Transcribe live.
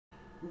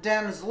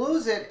Dems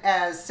lose it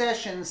as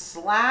Sessions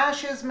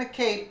slashes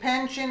McCabe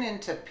pension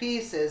into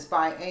pieces,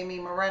 by Amy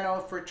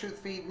Moreno for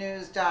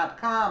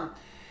TruthFeedNews.com.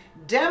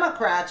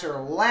 Democrats are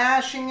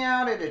lashing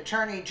out at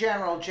Attorney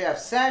General Jeff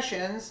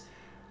Sessions,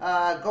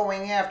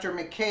 going after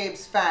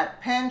McCabe's fat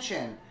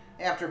pension.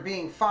 After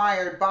being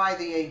fired by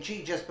the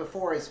AG just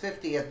before his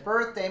 50th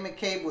birthday,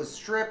 McCabe was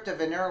stripped of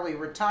an early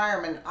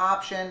retirement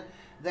option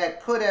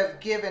that could have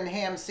given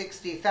him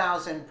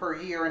 $60,000 per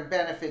year in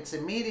benefits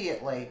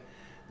immediately.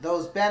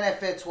 Those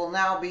benefits will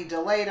now be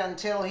delayed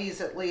until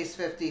he's at least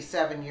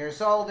 57 years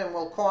old and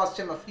will cost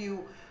him a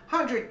few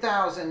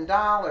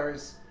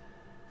 $100,000.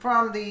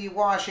 From the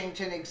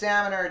Washington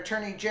Examiner,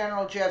 Attorney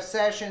General Jeff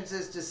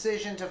Sessions'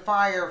 decision to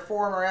fire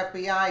former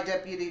FBI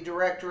Deputy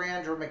Director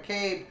Andrew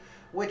McCabe,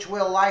 which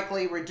will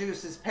likely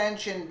reduce his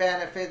pension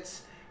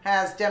benefits,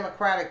 has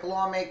Democratic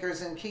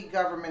lawmakers and key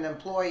government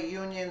employee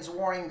unions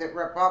warning that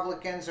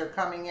Republicans are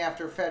coming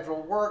after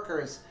federal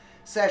workers.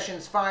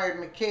 Sessions fired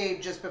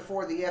McCabe just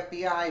before the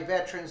FBI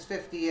veteran's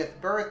 50th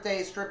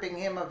birthday, stripping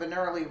him of an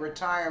early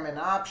retirement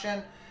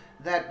option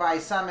that by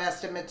some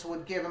estimates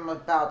would give him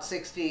about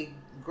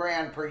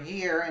 $60,000 per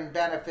year in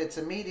benefits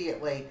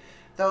immediately.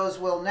 Those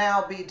will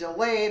now be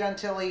delayed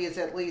until he is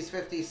at least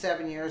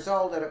 57 years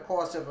old at a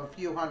cost of a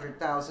few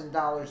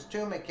 $100,000 to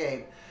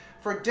McCabe.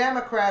 For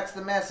Democrats,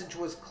 the message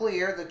was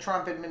clear. The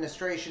Trump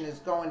administration is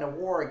going to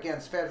war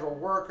against federal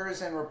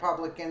workers, and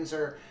Republicans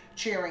are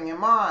cheering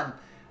him on.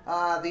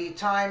 The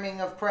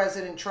timing of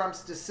President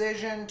Trump's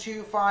decision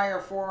to fire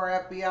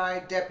former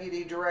FBI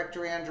Deputy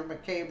Director Andrew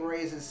McCabe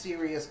raises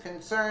serious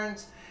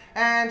concerns,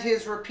 and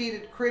his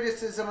repeated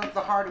criticism of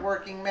the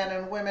hardworking men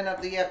and women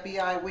of the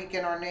FBI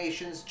weaken our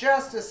nation's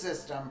justice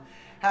system.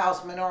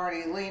 House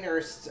Minority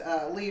Leader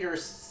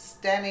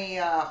Steny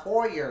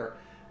Hoyer,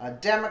 a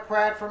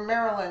Democrat from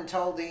Maryland,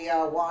 told the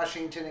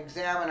Washington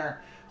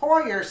Examiner.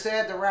 Hoyer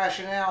said the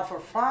rationale for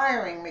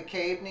firing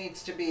McCabe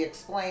needs to be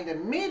explained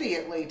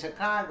immediately to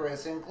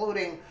Congress,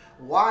 including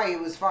why he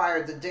was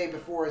fired the day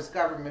before his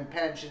government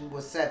pension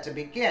was set to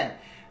begin.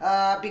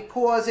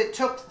 Because it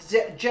took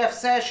Jeff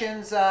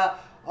Sessions a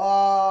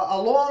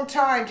long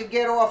time to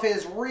get off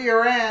his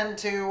rear end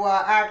to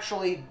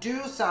actually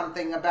do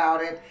something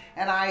about it.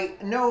 And I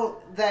know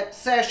that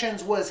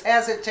Sessions was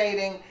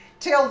hesitating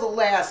till the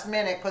last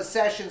minute because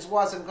Sessions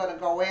wasn't going to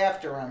go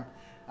after him.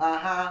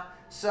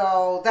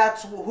 So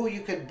that's who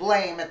you could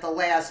blame at the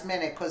last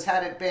minute, because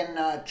had it been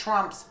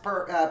Trump's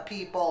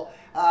people,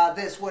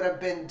 this would have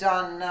been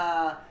done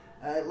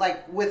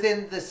like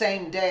within the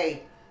same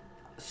day.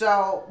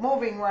 So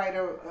moving right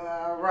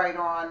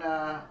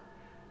on.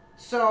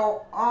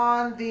 So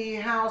on the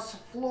House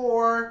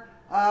floor,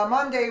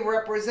 Monday,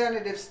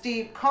 Representative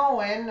Steve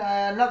Cohen,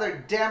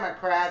 another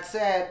Democrat,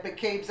 said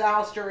McCabe's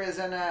ouster is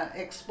an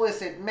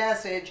explicit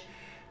message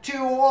to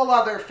all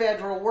other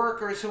federal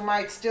workers who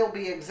might still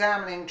be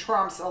examining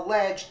Trump's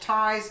alleged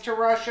ties to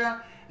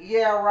Russia.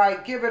 Yeah,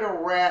 right, give it a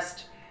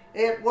rest.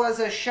 It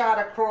was a shot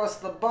across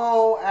the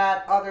bow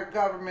at other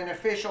government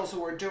officials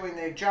who are doing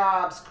their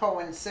jobs,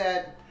 Cohen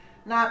said.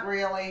 Not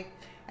really.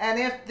 And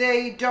if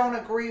they don't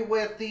agree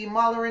with the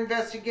Mueller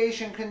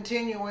investigation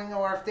continuing,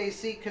 or if they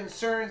see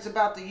concerns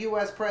about the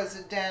U.S.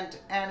 president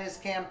and his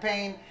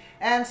campaign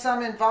and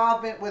some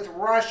involvement with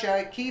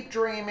Russia, keep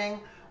dreaming,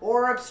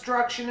 or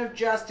obstruction of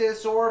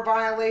justice, or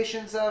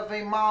violations of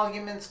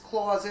emoluments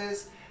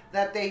clauses,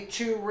 that they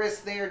too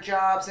risk their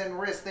jobs and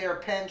risk their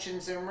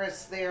pensions and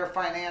risk their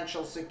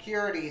financial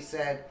security, he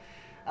said.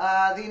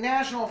 The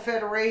National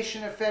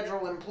Federation of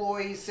Federal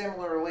Employees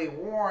similarly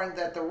warned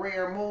that the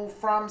rare move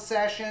from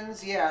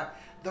Sessions,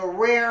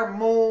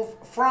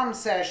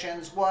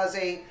 was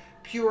a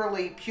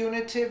purely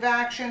punitive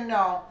action.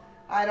 No,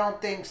 I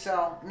don't think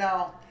so.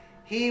 No.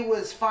 He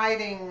was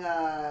fighting,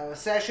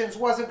 Sessions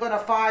wasn't going to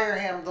fire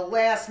him. The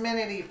last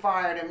minute he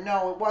fired him.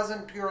 No, it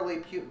wasn't purely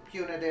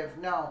punitive.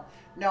 No,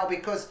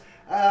 because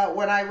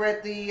when I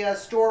read the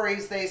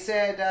stories, they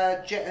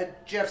said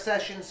Jeff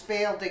Sessions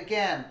failed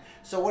again.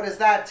 So what does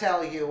that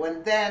tell you?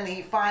 And then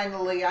he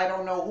finally, I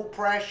don't know who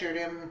pressured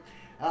him,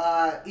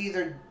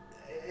 either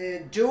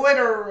do it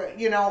or,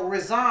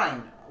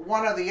 resign.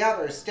 One or the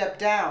other, step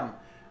down.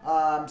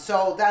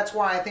 So that's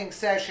why I think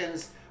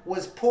Sessions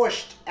was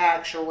pushed,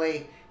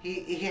 actually.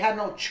 He had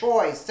no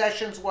choice.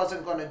 Sessions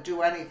wasn't going to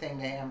do anything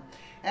to him.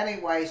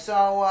 Anyway,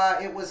 so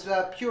it was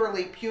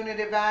purely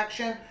punitive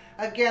action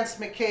against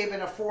McCabe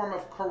in a form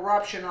of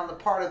corruption on the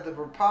part of the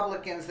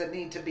Republicans that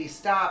need to be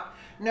stopped.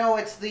 No,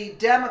 it's the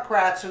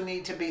Democrats who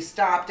need to be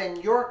stopped,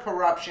 and your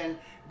corruption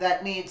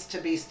that needs to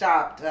be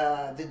stopped.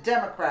 The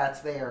Democrats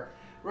there.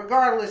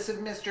 Regardless of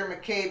Mr.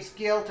 McCabe's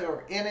guilt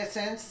or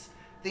innocence,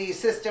 the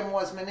system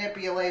was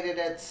manipulated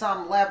at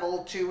some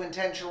level to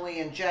intentionally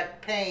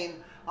inject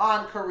pain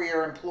on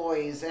career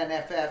employees,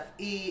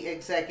 NFFE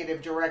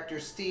Executive Director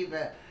Steve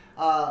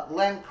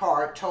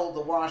Lenkart told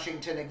the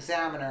Washington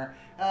Examiner.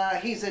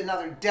 He's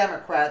another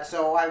Democrat,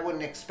 so I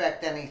wouldn't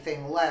expect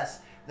anything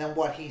less than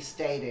what he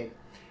stated.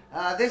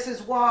 This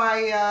is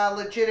why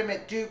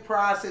legitimate due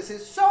process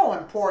is so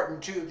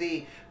important to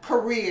the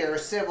career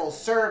civil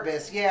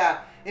service.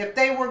 Yeah, If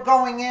they were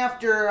going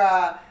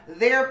after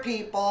their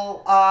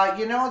people,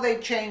 you know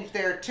they'd change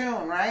their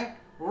tune, right?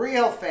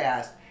 Real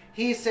fast.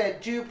 He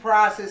said due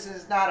process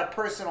is not a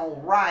personal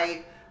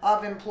right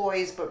of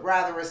employees, but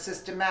rather a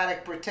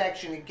systematic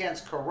protection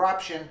against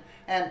corruption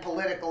and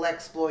political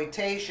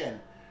exploitation.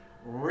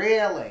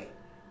 Really?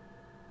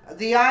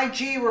 The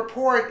IG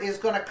report is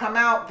going to come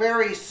out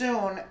very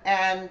soon,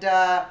 and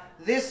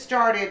this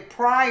started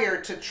prior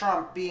to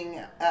Trump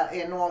being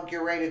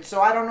inaugurated,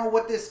 so I don't know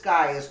what this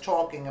guy is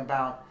talking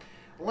about.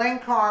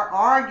 Lenkar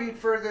argued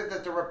further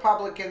that the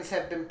Republicans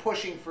have been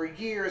pushing for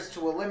years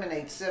to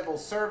eliminate civil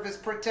service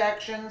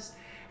protections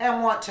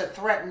and want to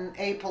threaten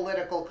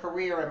apolitical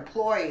career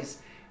employees.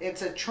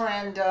 It's a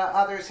trend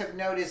others have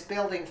noticed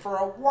building for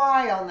a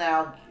while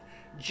now.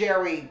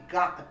 Jerry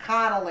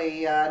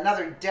Connolly,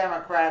 another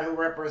Democrat who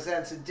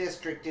represents a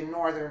district in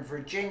Northern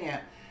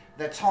Virginia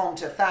that's home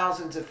to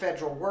thousands of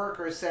federal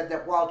workers, said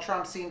that while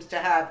Trump seems to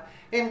have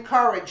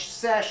encouraged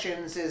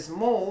Sessions'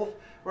 move,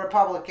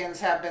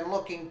 Republicans have been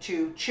looking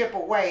to chip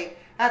away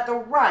at the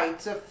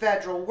rights of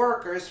federal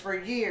workers for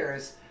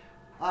years.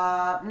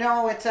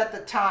 No, it's at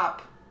the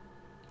top.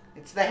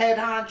 It's the head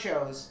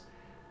honchos.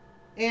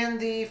 In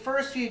the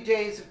first few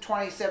days of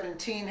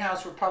 2017,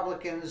 House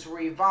Republicans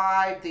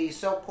revived the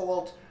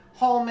so-called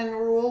Holman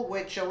Rule,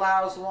 which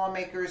allows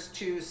lawmakers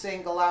to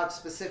single out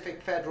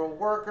specific federal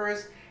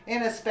workers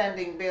in a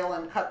spending bill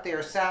and cut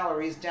their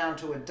salaries down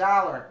to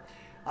 $1.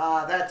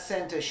 That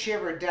sent a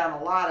shiver down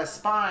a lot of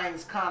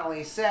spines,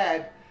 Connolly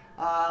said.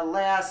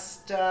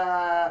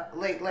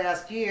 Late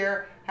last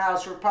year,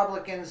 House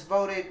Republicans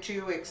voted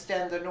to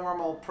extend the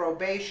normal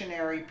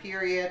probationary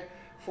period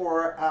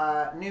for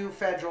new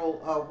federal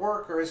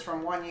workers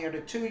from 1 year to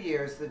 2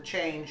 years. The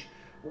change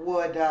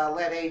would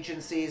let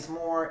agencies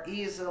more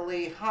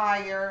easily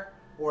hire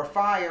or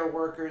fire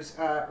workers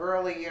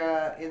early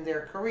in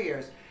their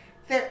careers.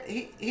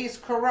 He's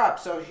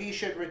corrupt, so he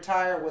should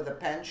retire with a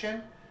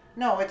pension?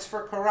 No, it's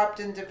for corrupt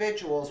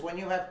individuals. When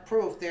you have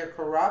proof they're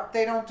corrupt,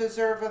 they don't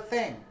deserve a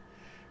thing.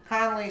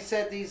 Connolly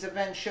said these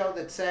events show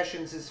that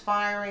Sessions'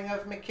 firing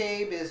of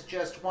McCabe is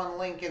just one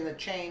link in the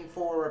chain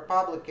for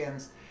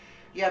Republicans.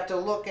 You have to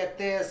look at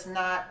this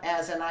not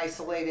as an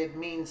isolated,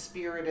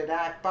 mean-spirited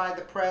act by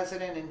the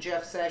president and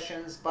Jeff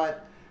Sessions,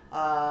 but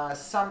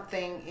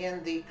something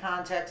in the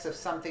context of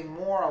something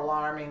more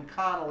alarming.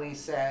 Connolly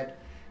said,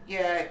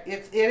 yeah,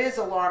 it is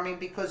alarming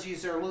because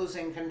you're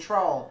losing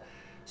control.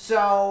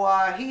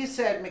 So he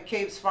said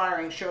McCabe's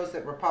firing shows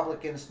that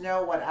Republicans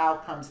know what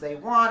outcomes they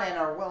want and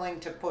are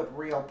willing to put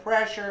real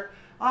pressure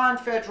on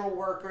federal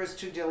workers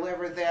to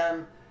deliver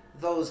them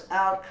those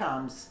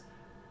outcomes.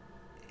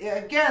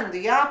 Again,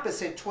 the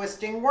opposite,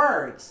 twisting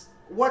words.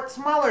 What's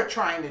Mueller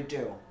trying to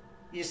do?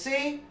 You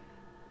see?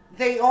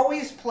 They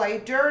always play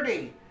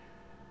dirty.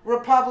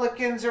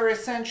 Republicans are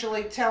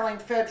essentially telling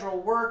federal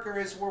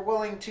workers we're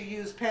willing to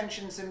use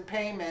pensions and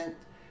payment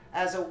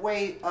as a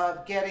way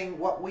of getting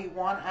what we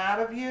want out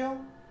of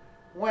you.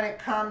 When it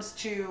comes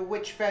to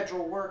which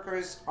federal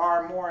workers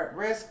are more at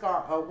risk,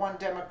 one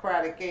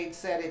Democratic aide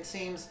said it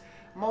seems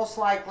most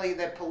likely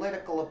that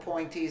political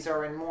appointees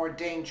are in more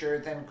danger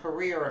than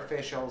career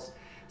officials.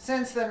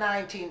 Since the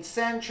 19th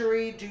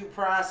century, due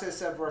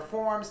process of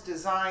reforms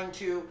designed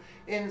to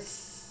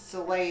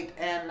insulate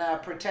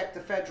and protect the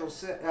federal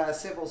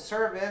civil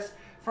service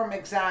from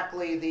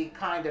exactly the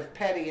kind of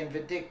petty and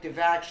vindictive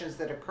actions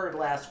that occurred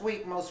last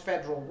week, most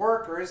federal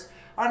workers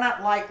are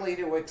not likely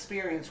to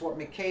experience what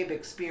McCabe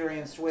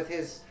experienced with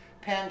his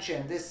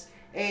pension. This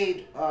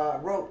aide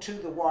wrote to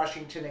the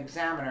Washington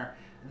Examiner.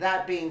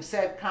 That being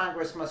said,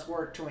 Congress must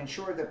work to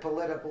ensure that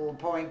political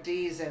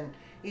appointees and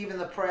even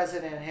the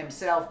president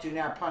himself do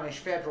not punish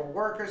federal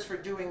workers for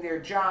doing their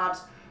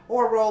jobs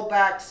or roll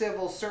back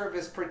civil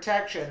service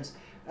protections.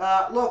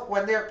 Look,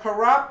 when they're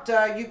corrupt,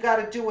 you got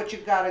to do what you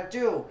got to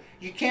do.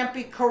 You can't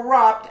be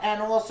corrupt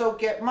and also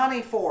get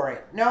money for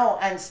it. No,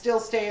 and still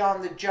stay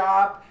on the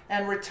job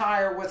and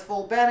retire with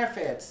full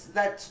benefits.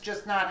 That's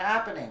just not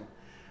happening.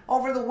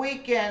 Over the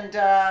weekend,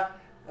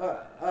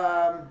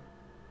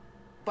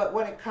 but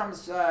when it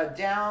comes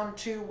down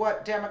to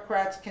what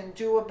Democrats can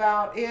do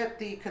about it,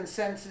 the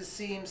consensus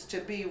seems to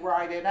be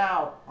write it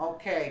out.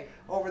 Okay,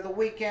 over the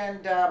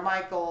weekend,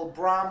 Michael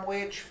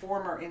Bromwich,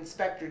 former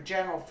Inspector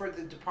General for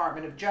the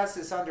Department of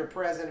Justice under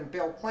President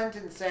Bill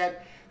Clinton,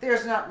 said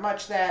there's not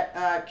much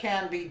that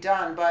can be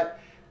done but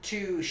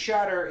to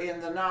shudder in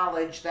the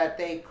knowledge that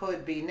they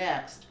could be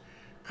next.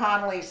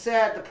 Connolly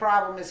said the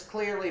problem is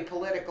clearly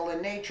political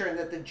in nature and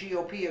that the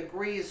GOP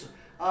agrees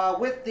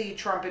with the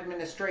Trump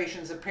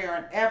administration's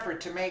apparent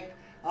effort to make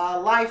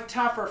life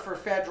tougher for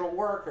federal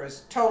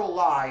workers. Total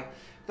lie.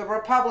 The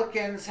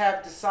Republicans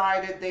have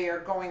decided they are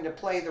going to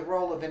play the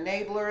role of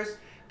enablers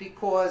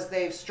because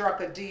they've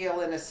struck a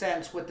deal, in a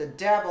sense, with the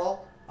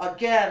devil.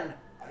 Again,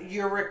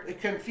 you're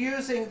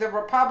confusing the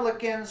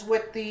Republicans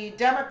with the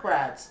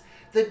Democrats.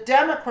 The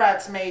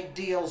Democrats made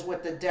deals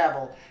with the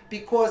devil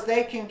because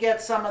they can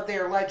get some of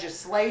their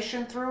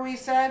legislation through, he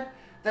said.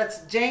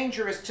 that's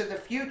dangerous to the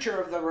future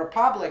of the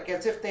republic.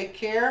 As if they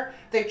care.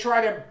 They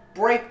try to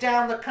break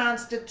down the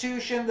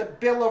Constitution, the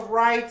Bill of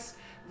Rights,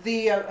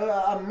 the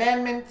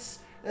amendments.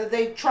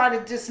 They try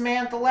to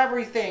dismantle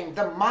everything,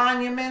 the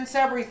monuments,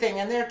 everything,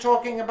 and they're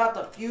talking about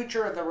the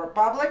future of the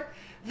republic.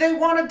 They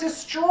want to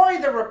destroy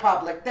the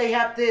republic. They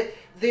have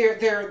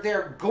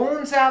their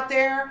goons out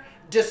there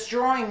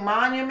destroying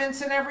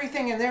monuments and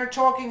everything, and they're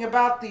talking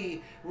about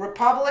the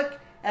republic,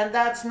 and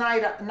that's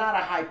not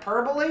a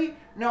hyperbole.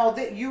 No,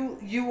 that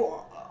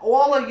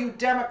all of you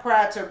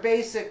Democrats are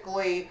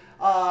basically,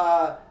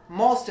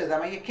 most of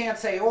them, you can't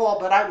say all,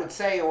 but I would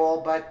say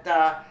all, but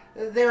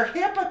they're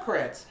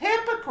hypocrites.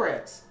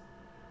 Hypocrites.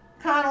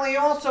 Connolly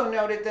also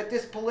noted that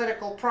this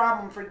political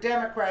problem for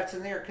Democrats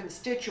and their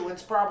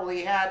constituents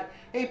probably had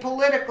a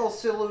political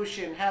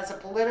solution. Has a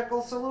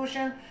political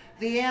solution?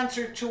 The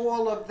answer to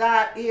all of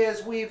that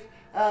is we've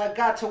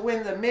got to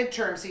win the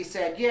midterms, he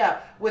said. Yeah,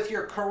 with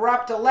your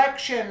corrupt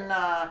election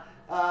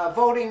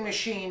voting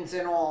machines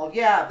and all.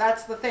 Yeah,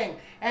 that's the thing.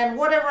 And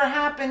whatever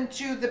happened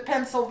to the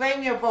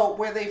Pennsylvania vote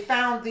where they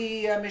found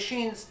the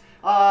machines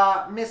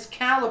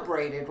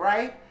miscalibrated,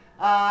 right?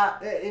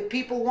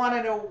 People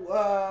wanted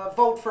to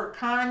vote for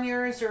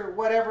Conyers or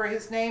whatever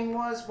his name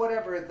was,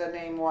 whatever the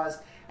name was,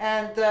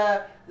 and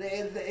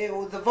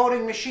the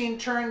voting machine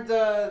turned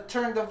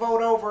the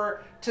vote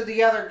over to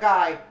the other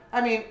guy.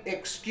 I mean,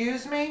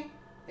 excuse me?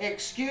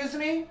 Excuse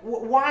me?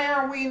 Why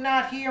are we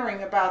not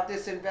hearing about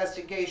this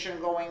investigation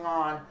going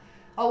on?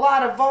 A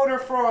lot of voter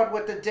fraud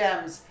with the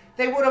Dems.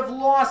 They would have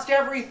lost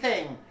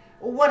everything.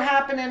 What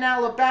happened in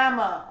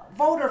Alabama?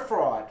 Voter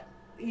fraud.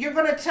 You're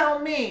going to tell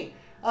me.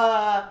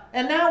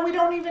 And now we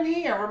don't even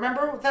hear.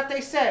 Remember that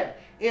they said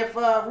if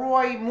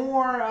Roy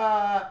Moore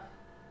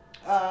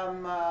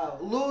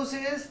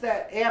loses,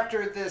 that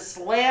after the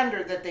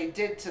slander that they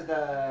did to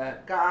the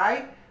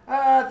guy,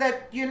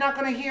 that you're not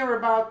going to hear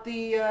about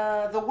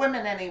the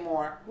women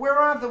anymore. Where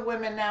are the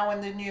women now in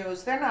the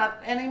news? They're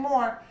not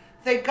anymore.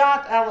 They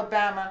got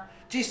Alabama.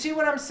 Do you see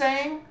what I'm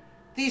saying?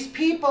 These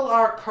people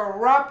are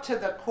corrupt to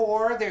the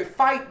core. They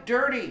fight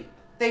dirty.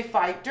 They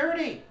fight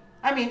dirty.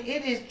 I mean,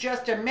 it is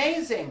just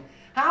amazing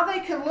how they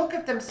can look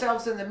at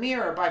themselves in the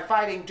mirror by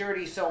fighting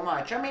dirty so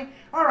much. I mean,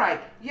 all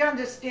right, you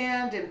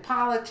understand in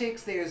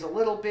politics there's a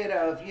little bit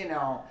of, you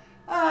know,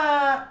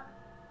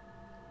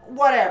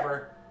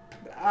 whatever,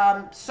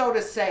 so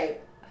to say.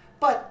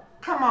 But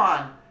come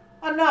on,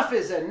 enough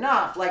is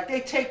enough. Like,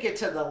 they take it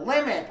to the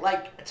limit,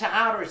 like to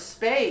outer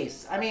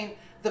space. I mean,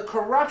 the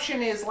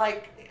corruption is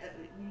like,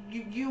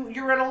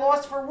 you're at a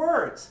loss for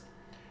words.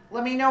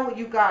 Let me know what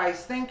you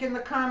guys think in the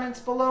comments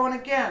below. And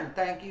again,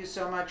 thank you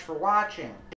so much for watching.